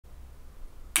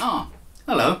Ah,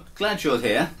 hello, glad you're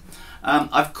here.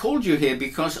 I've called you here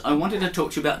because I wanted to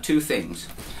talk to you about two things.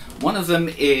 One of them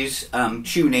is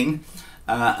tuning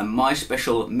and my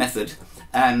special method,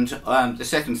 and the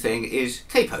second thing is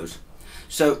capos.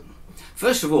 So,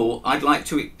 first of all, I'd like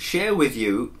to share with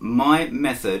you my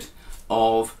method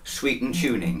of sweetened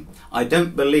tuning. I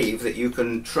don't believe that you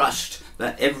can trust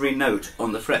that every note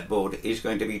on the fretboard is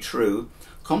going to be true,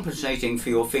 compensating for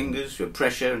your fingers, your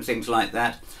pressure and things like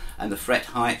that, and the fret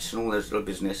heights and all those little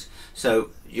business. So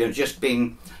you're just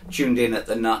being tuned in at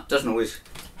the nut doesn't always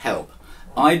help.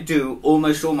 I do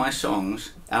almost all my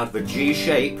songs out of a G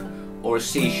shape or a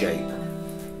C shape.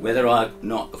 Whether or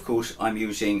not, of course, I'm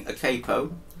using a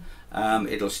capo,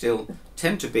 it'll still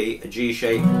tend to be a G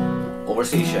shape or a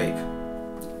C shape.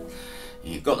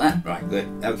 You've got that? Right, good.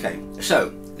 Okay, so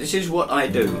this is what I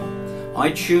do. I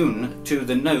tune to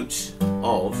the notes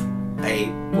of a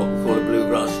what we call a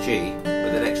bluegrass G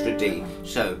with an extra D.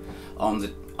 So on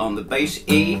the bass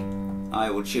E,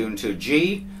 I will tune to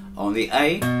G, on the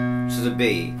A to the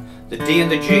B. The D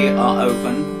and the G are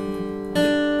open,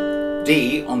 the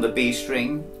D on the B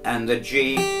string and the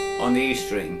G on the E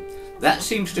string. That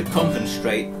seems to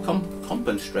compensate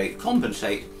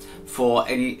for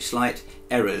any slight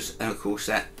errors, and of course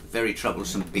that very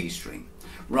troublesome B string.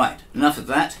 Right, enough of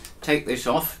that. Take this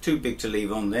off, too big to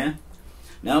leave on there.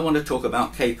 Now I want to talk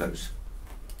about capos.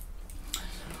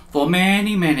 For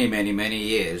many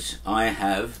years I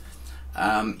have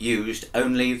used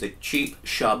only the cheap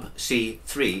Shub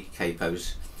C3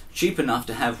 capos, cheap enough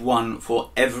to have one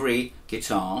for every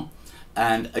guitar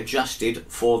and adjusted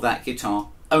for that guitar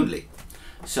only.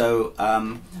 So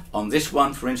on this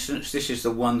one, for instance, this is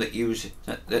the one that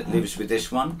lives with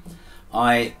this one.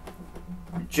 I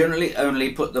generally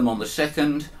only put them on the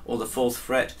 2nd or the 4th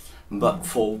fret, but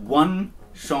for one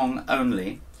song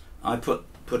only I put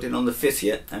it on the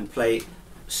 5th and play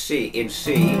C in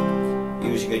C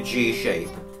using a G shape,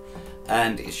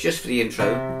 and it's just for the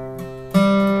intro.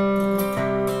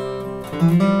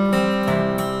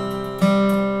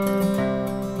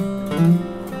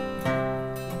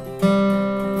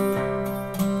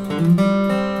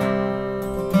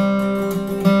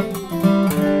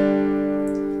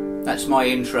 That's my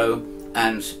intro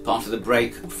and part of the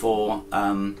break for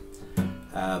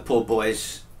Poor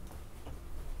Boy's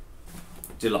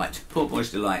Delight. Poor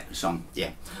Boy's Delight song,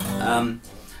 yeah.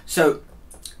 So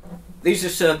these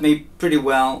have served me pretty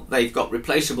well. They've got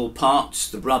replaceable parts,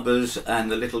 the rubbers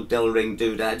and the little Del Ring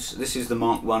doodads. This is the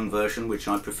Mark I version, which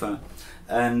I prefer,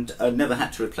 and I've never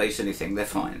had to replace anything. They're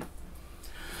fine.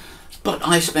 But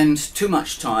I spend too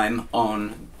much time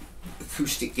on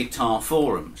acoustic guitar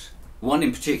forums. One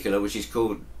in particular, which is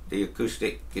called the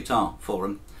Acoustic Guitar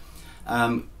Forum.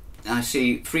 I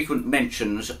see frequent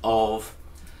mentions of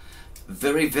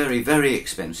very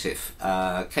expensive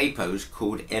capos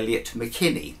called Elliott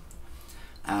McKinney.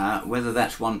 Whether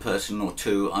that's one person or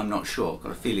two, I'm not sure. I've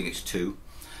got a feeling it's two.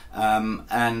 They're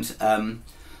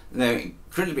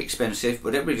incredibly expensive,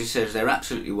 but everybody says they're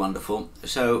absolutely wonderful.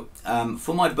 So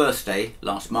for my birthday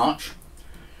last March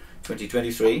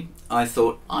 2023, I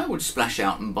thought I would splash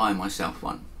out and buy myself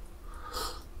one.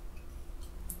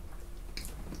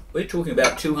 We're talking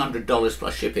about $200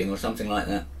 plus shipping or something like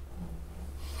that.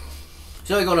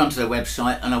 So I got onto their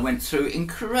website and I went through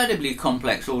incredibly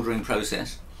complex ordering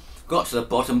process. Got to the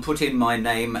bottom, put in my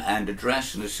name and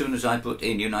address, and as soon as I put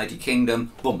in United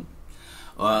Kingdom, boom,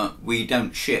 we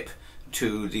don't ship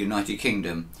to the United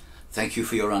Kingdom. Thank you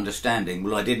for your understanding.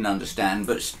 Well, I didn't understand,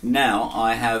 but now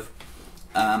I have,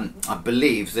 I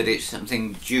believe that it's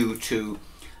something due to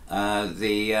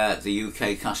the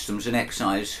UK Customs and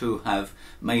Excise, who have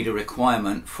made a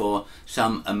requirement for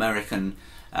some American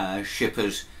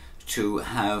shippers to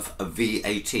have a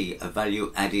VAT, a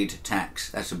value added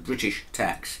tax. That's a British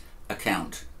tax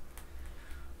account.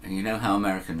 And you know how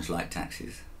Americans like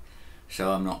taxes,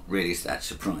 so I'm not really that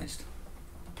surprised.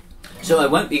 So I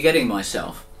won't be getting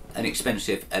myself an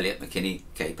expensive Elliott McKinney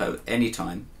capo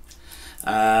anytime.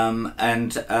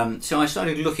 So I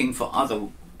started looking for other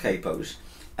capos,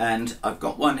 and I've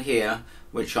got one here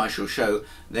which I shall show.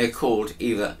 They're called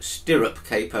either stirrup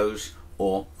capos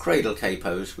or cradle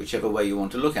capos, whichever way you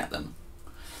want to look at them.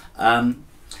 And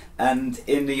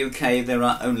in the UK there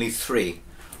are only 3,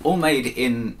 all made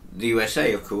in the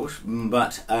USA of course,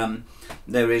 but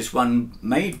there is one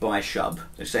made by Shub,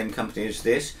 the same company as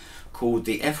this, called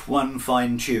the F1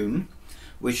 Fine Tune,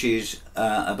 which is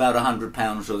about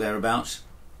 £100 or thereabouts.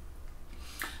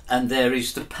 And there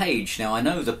is the Page. Now I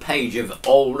know the Page of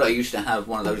old, I used to have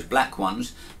one of those black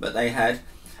ones, but they had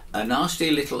a nasty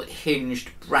little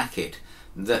hinged bracket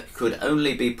that could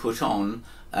only be put on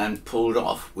and pulled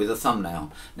off with a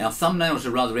thumbnail. Now thumbnails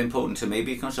are rather important to me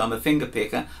because I'm a finger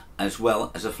picker as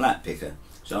well as a flat picker,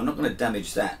 so I'm not going to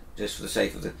damage that just for the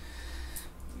sake of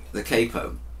the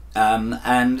capo.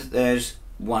 And there's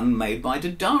one made by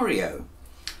D'Addario.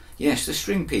 Yes, the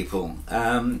string people,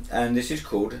 and this is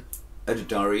called a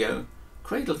D'Addario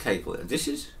cradle capo. This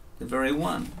is the very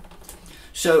one.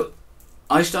 So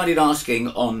I started asking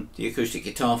on the Acoustic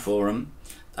Guitar Forum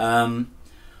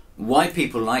why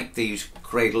people like these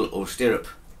cradle or stirrup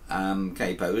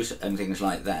capos and things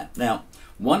like that. Now,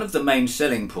 one of the main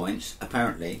selling points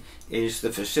apparently is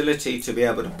the facility to be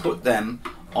able to put them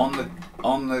on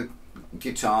the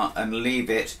guitar and leave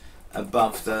it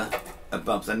above the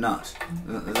nut.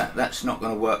 That's not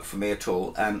going to work for me at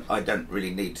all, and I don't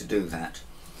really need to do that.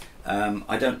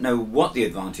 I don't know what the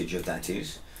advantage of that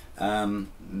is.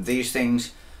 These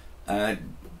things,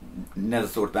 never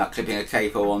thought about clipping a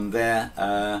capo on there.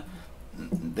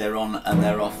 They're on and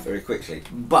they're off very quickly.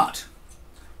 But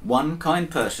one kind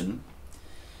person,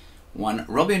 one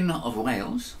Robin of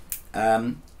Wales,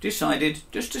 decided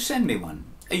just to send me one,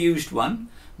 a used one,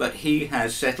 but he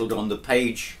has settled on the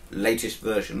Page latest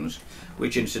versions,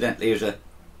 which incidentally is a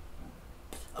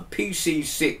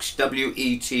PC6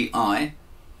 WETI.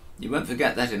 You won't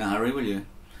forget that in a hurry, will you?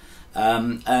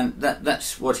 And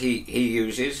that's what he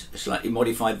uses, a slightly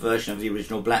modified version of the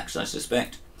original blacks, I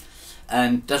suspect,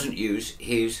 and doesn't use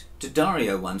his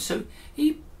D'Addario one. So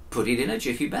he put it in a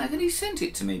jiffy bag and he sent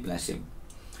it to me, bless him.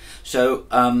 So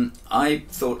I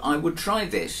thought I would try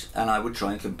this, and I would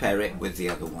try and compare it with the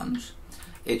other ones.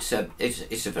 It's a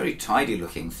very tidy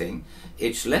looking thing.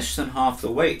 It's less than half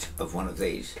the weight of one of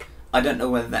these. I don't know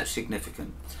whether that's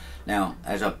significant. Now,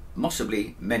 as I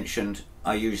possibly mentioned,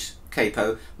 I use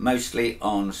capo mostly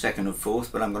on 2nd and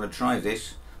 4th, but I'm going to try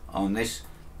this on the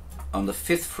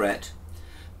 5th fret,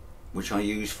 which I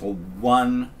use for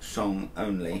one song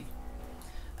only,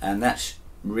 and that's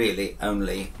really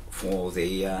only for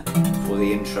the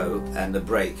intro and the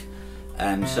break.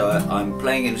 And so I'm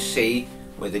playing in C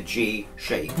with a G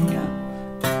shape. Yeah.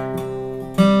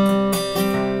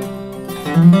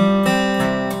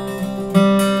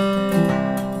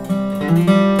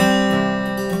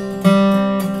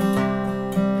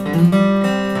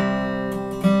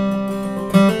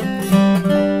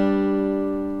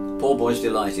 Poor Boy's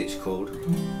Delight it's called,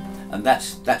 and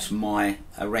that's my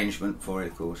arrangement for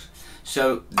it, of course.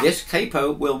 So this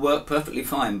capo will work perfectly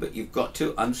fine, but you've got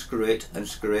to unscrew it and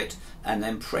screw it and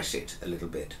then press it a little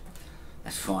bit.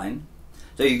 That's fine.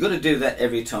 So you've got to do that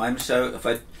every time. So if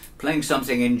I'm playing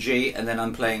something in G and then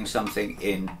I'm playing something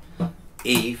in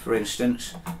E, for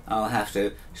instance, I'll have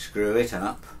to screw it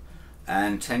up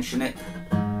and tension it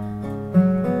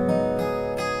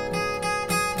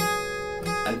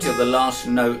until the last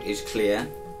note is clear.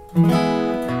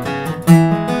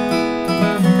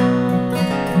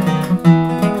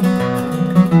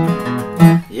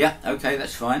 Yeah, okay,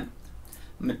 that's fine.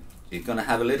 You're going to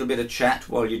have a little bit of chat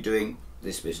while you're doing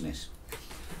this business.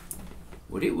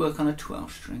 Would it work on a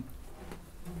 12 string?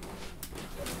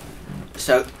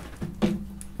 So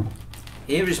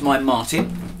here is my Martin,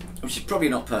 which is probably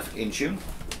not perfectly in tune,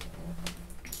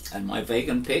 and my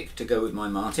Vegan pick to go with my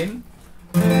Martin,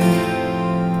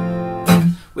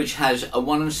 which has a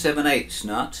 1 7/8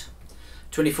 nut,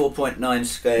 24.9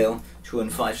 scale, 2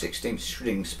 5/16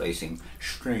 string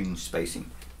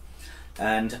spacing,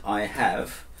 and I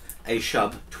have a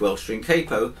Shub 12-string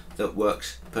capo that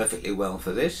works perfectly well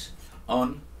for this.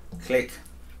 On, click,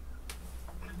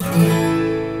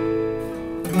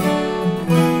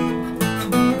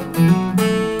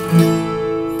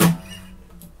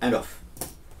 and off.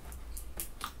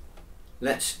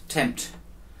 Let's tempt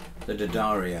the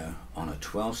D'Addario on a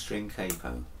 12-string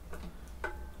capo.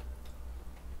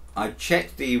 I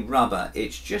checked the rubber,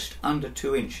 it's just under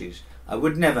 2 inches. I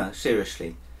would never,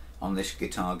 seriously, on this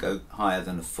guitar go higher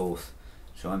than a 4th.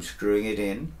 So I'm screwing it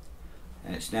in,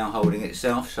 and it's now holding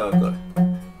itself, so I've got...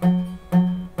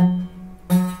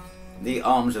 The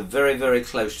arms are very, very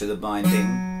close to the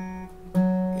binding.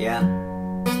 Yeah.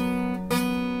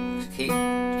 Just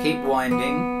keep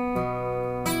winding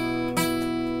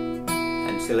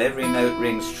until every note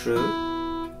rings true.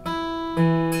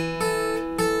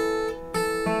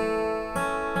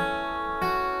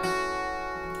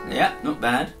 Yeah, not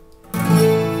bad.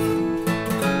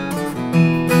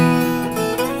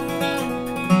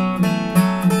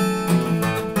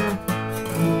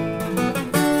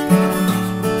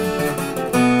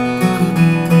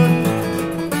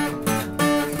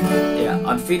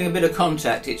 I'm feeling a bit of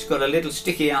contact. It's got a little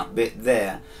sticky out bit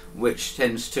there which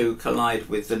tends to collide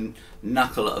with the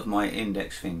knuckle of my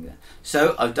index finger.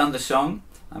 So I've done the song.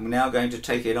 I'm now going to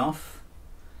take it off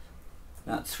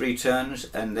about 3 turns,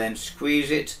 and then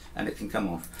squeeze it and it can come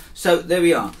off. So there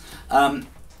we are.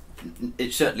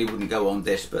 It certainly wouldn't go on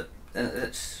this, but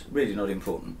that's really not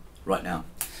important right now.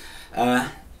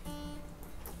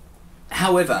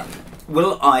 However,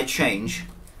 will I change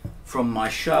from my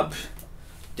shoved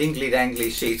dingly dangly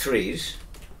C3s,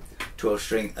 12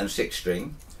 string and 6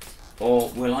 string, or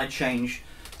will I change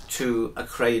to a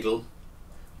cradle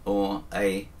or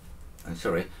a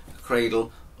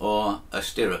cradle or a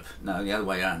stirrup? No, the other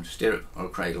way around, stirrup or a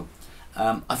cradle.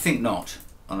 I think not,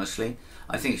 honestly.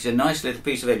 I think it's a nice little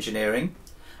piece of engineering.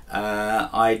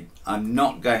 I'm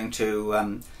not going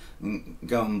to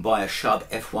go and buy a Shub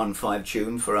F15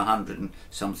 tune for 100 and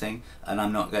something, and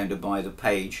I'm not going to buy the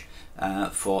Page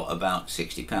for about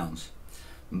 £60.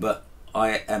 But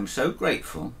I am so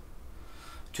grateful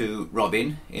to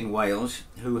Robin in Wales,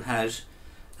 who has,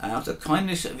 out of the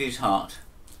kindness of his heart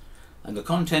and the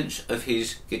contents of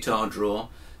his guitar drawer,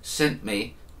 sent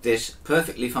me this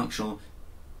perfectly functional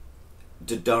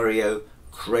D'Addario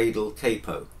cradle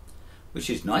capo, which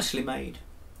is nicely made.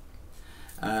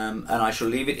 And I shall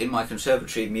leave it in my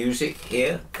conservatory music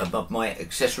here above my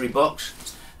accessory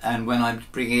box, and when I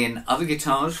bring in other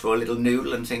guitars for a little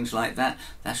noodle and things like that,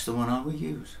 that's the one I will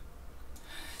use.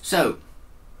 So,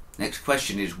 next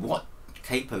question is, what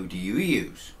capo do you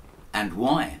use and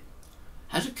why?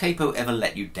 Has a capo ever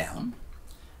let you down?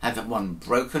 Have one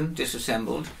broken,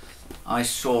 disassembled? I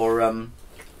saw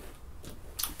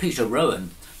Peter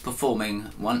Rowan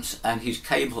performing once, and his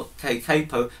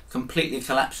capo completely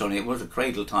collapsed on him. It was a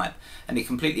cradle type, and it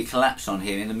completely collapsed on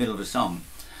him in the middle of the song.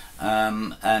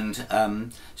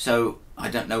 So I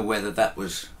don't know whether that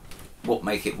was what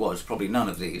make it was. Probably none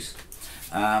of these.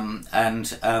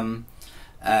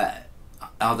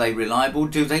 Are they reliable?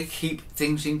 Do they keep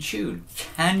things in tune?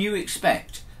 Can you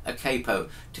expect a capo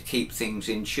to keep things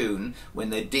in tune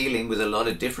when they're dealing with a lot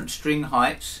of different string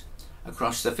heights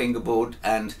across the fingerboard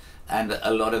and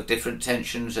a lot of different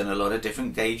tensions and a lot of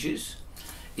different gauges?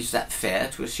 Is that fair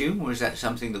to assume, or is that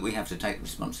something that we have to take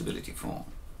responsibility for?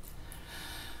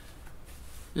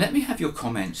 Let me have your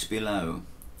comments below.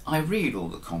 I read all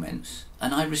the comments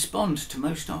and I respond to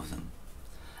most of them.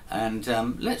 And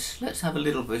let's have a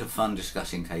little bit of fun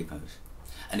discussing capos.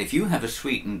 And if you have a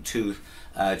sweetened tooth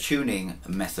tuning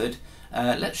method,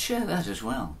 let's share that as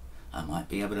well. I might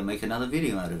be able to make another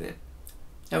video out of it.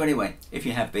 So anyway, if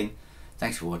you have been,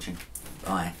 thanks for watching.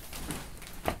 Bye.